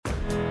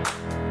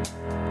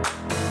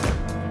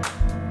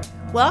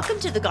Welcome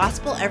to the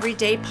Gospel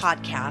Everyday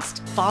podcast,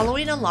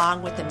 following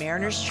along with the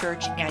Mariners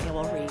Church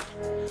annual read.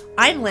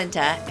 I'm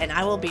Linda, and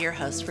I will be your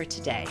host for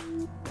today.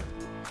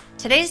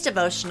 Today's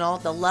devotional,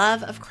 The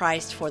Love of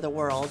Christ for the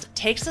World,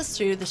 takes us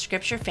through the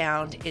scripture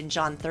found in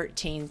John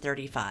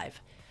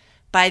 13:35.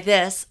 By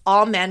this,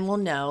 all men will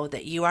know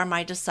that you are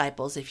my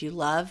disciples if you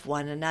love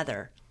one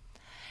another.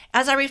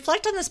 As I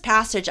reflect on this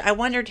passage, I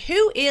wondered,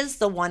 who is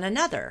the one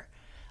another?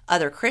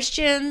 Other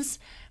Christians?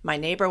 My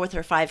neighbor with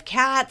her 5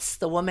 cats?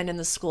 The woman in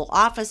the school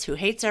office who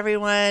hates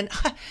everyone?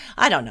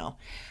 I don't know.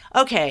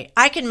 Okay,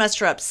 I can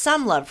muster up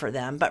some love for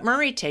them, but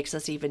Murray takes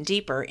us even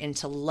deeper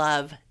into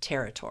love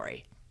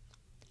territory.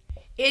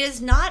 It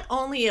is not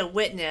only a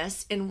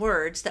witness in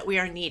words that we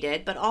are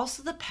needed, but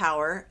also the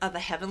power of a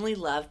heavenly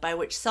love by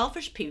which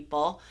selfish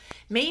people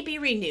may be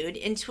renewed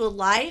into a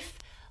life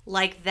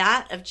like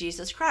that of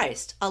Jesus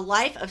Christ, a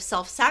life of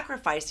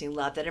self-sacrificing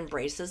love that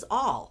embraces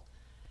all.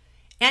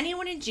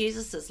 Anyone in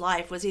Jesus'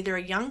 life was either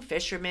a young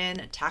fisherman,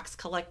 a tax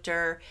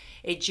collector,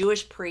 a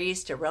Jewish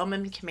priest, a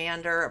Roman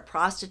commander, a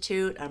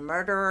prostitute, a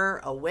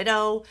murderer, a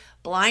widow,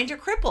 blind or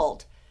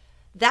crippled.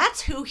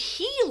 That's who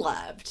he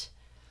loved.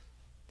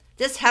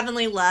 This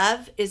heavenly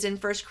love is in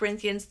 1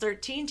 Corinthians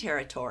 13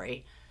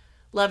 territory.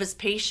 Love is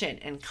patient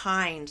and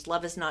kind.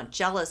 Love is not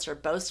jealous or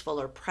boastful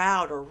or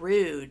proud or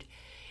rude.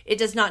 It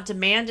does not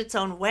demand its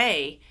own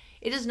way.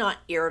 It is not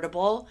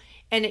irritable,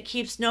 and it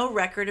keeps no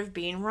record of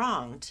being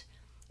wronged.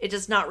 It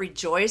does not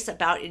rejoice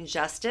about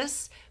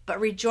injustice,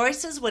 but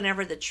rejoices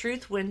whenever the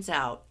truth wins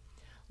out.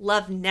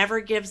 Love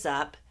never gives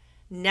up,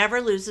 never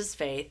loses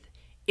faith,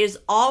 is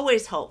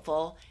always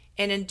hopeful,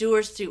 and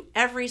endures through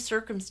every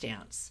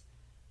circumstance.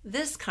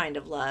 This kind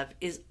of love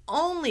is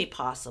only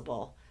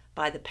possible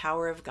by the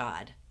power of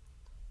God.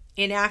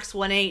 In Acts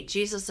 1:8,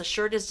 Jesus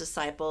assured his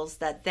disciples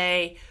that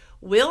they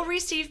will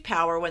receive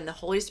power when the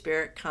Holy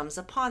Spirit comes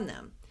upon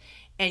them.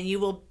 And you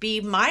will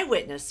be my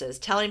witnesses,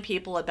 telling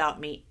people about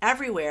me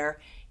everywhere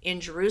in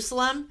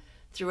Jerusalem,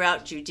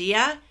 throughout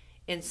Judea,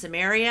 in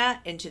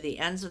Samaria, and to the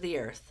ends of the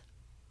earth.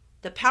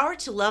 The power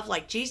to love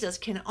like Jesus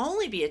can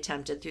only be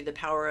attempted through the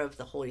power of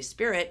the Holy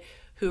Spirit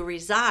who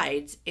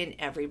resides in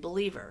every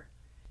believer.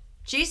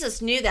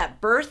 Jesus knew that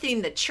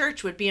birthing the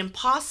church would be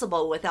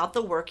impossible without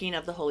the working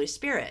of the Holy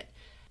Spirit.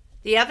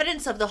 The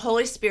evidence of the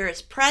Holy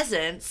Spirit's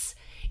presence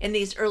in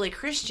these early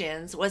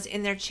Christians was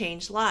in their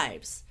changed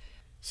lives.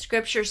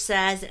 Scripture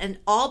says, and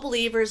all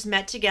believers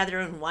met together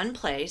in one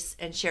place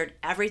and shared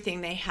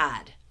everything they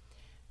had.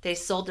 They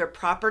sold their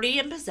property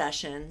and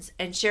possessions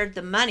and shared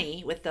the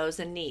money with those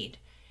in need,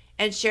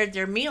 and shared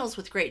their meals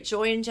with great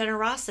joy and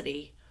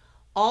generosity,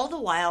 all the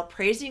while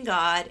praising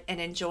God and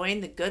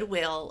enjoying the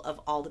goodwill of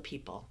all the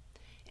people.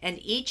 And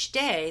each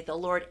day the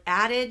Lord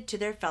added to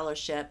their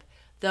fellowship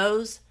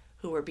those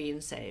who were being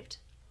saved.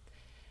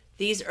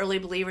 These early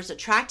believers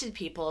attracted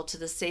people to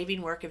the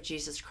saving work of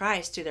Jesus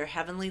Christ through their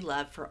heavenly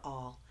love for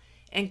all,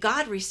 and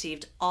God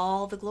received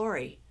all the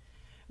glory.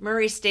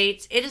 Murray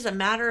states, it is a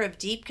matter of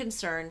deep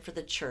concern for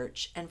the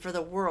church and for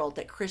the world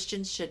that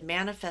Christians should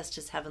manifest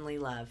his heavenly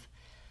love.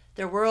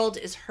 Their world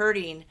is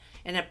hurting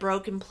in a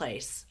broken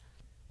place.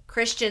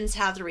 Christians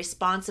have the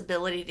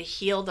responsibility to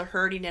heal the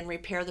hurting and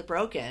repair the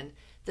broken.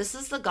 This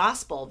is the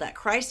gospel that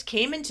Christ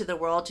came into the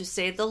world to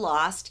save the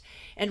lost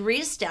and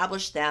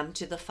reestablish them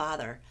to the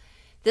Father.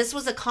 This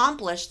was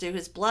accomplished through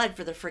his blood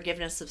for the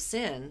forgiveness of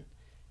sin.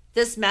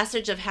 This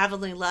message of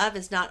heavenly love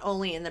is not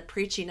only in the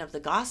preaching of the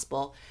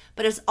gospel,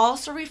 but is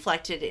also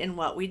reflected in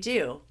what we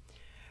do.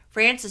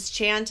 Francis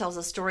Chan tells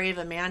a story of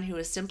a man who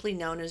is simply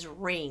known as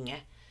Ring.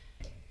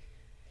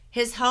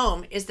 His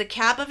home is the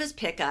cab of his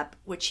pickup,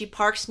 which he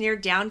parks near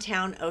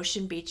downtown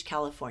Ocean Beach,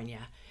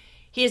 California.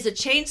 He is a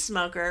chain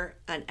smoker,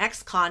 an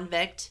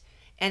ex-convict,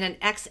 and an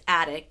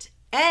ex-addict,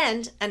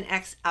 and an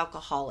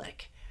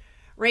ex-alcoholic.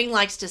 Ring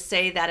likes to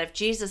say that if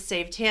Jesus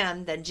saved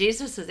him, then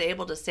Jesus is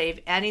able to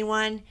save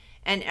anyone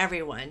and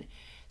everyone.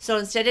 So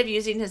instead of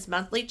using his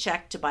monthly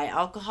check to buy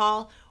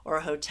alcohol or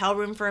a hotel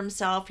room for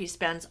himself, he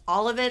spends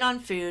all of it on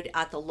food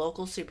at the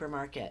local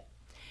supermarket.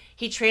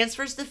 He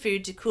transfers the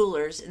food to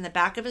coolers in the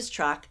back of his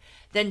truck,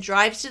 then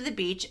drives to the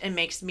beach and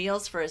makes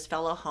meals for his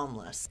fellow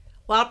homeless.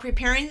 While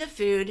preparing the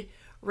food,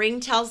 Ring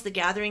tells the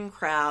gathering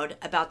crowd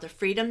about the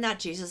freedom that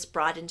Jesus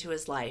brought into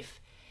his life.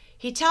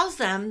 He tells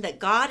them that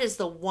God is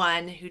the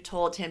one who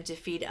told him to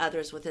feed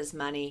others with his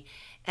money,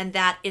 and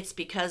that it's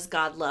because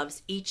God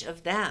loves each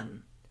of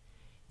them.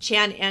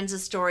 Chan ends a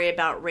story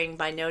about Ring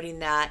by noting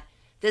that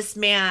this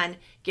man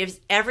gives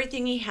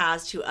everything he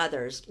has to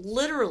others,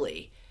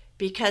 literally,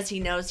 because he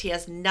knows he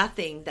has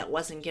nothing that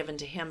wasn't given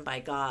to him by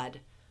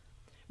God.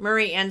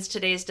 Murray ends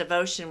today's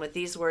devotion with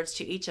these words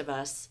to each of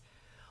us.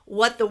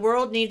 What the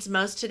world needs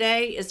most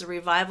today is the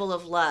revival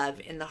of love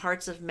in the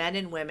hearts of men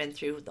and women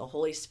through the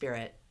Holy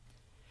Spirit.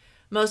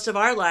 Most of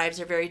our lives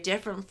are very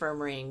different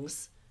from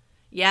Ring's,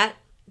 yet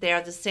they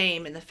are the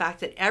same in the fact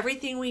that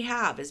everything we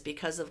have is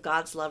because of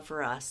God's love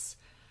for us.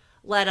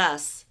 Let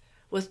us,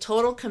 with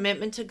total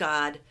commitment to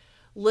God,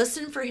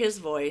 listen for his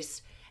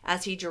voice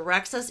as he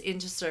directs us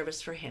into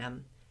service for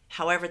him,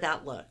 however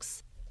that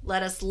looks.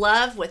 Let us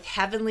love with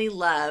heavenly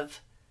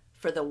love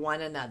for the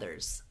one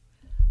another's.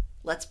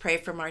 Let's pray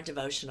from our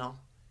devotional.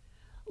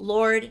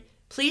 Lord,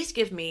 please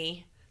give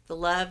me the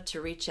love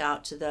to reach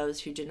out to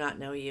those who do not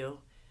know you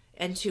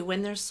and to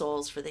win their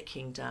souls for the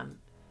kingdom.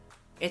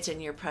 It's in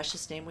your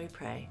precious name we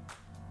pray.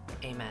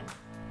 Amen.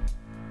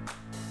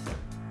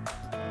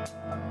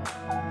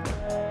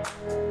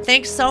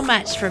 Thanks so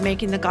much for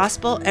making the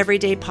Gospel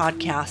Everyday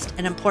podcast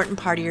an important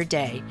part of your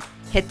day.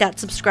 Hit that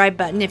subscribe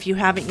button if you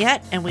haven't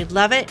yet, and we'd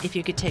love it if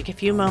you could take a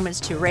few moments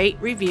to rate,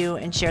 review,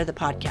 and share the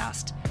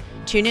podcast.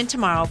 Tune in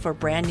tomorrow for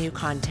brand new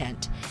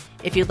content.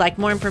 If you'd like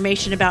more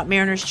information about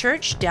Mariners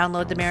Church,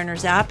 download the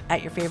Mariners app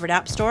at your favorite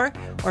app store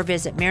or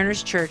visit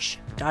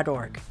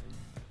marinerschurch.org.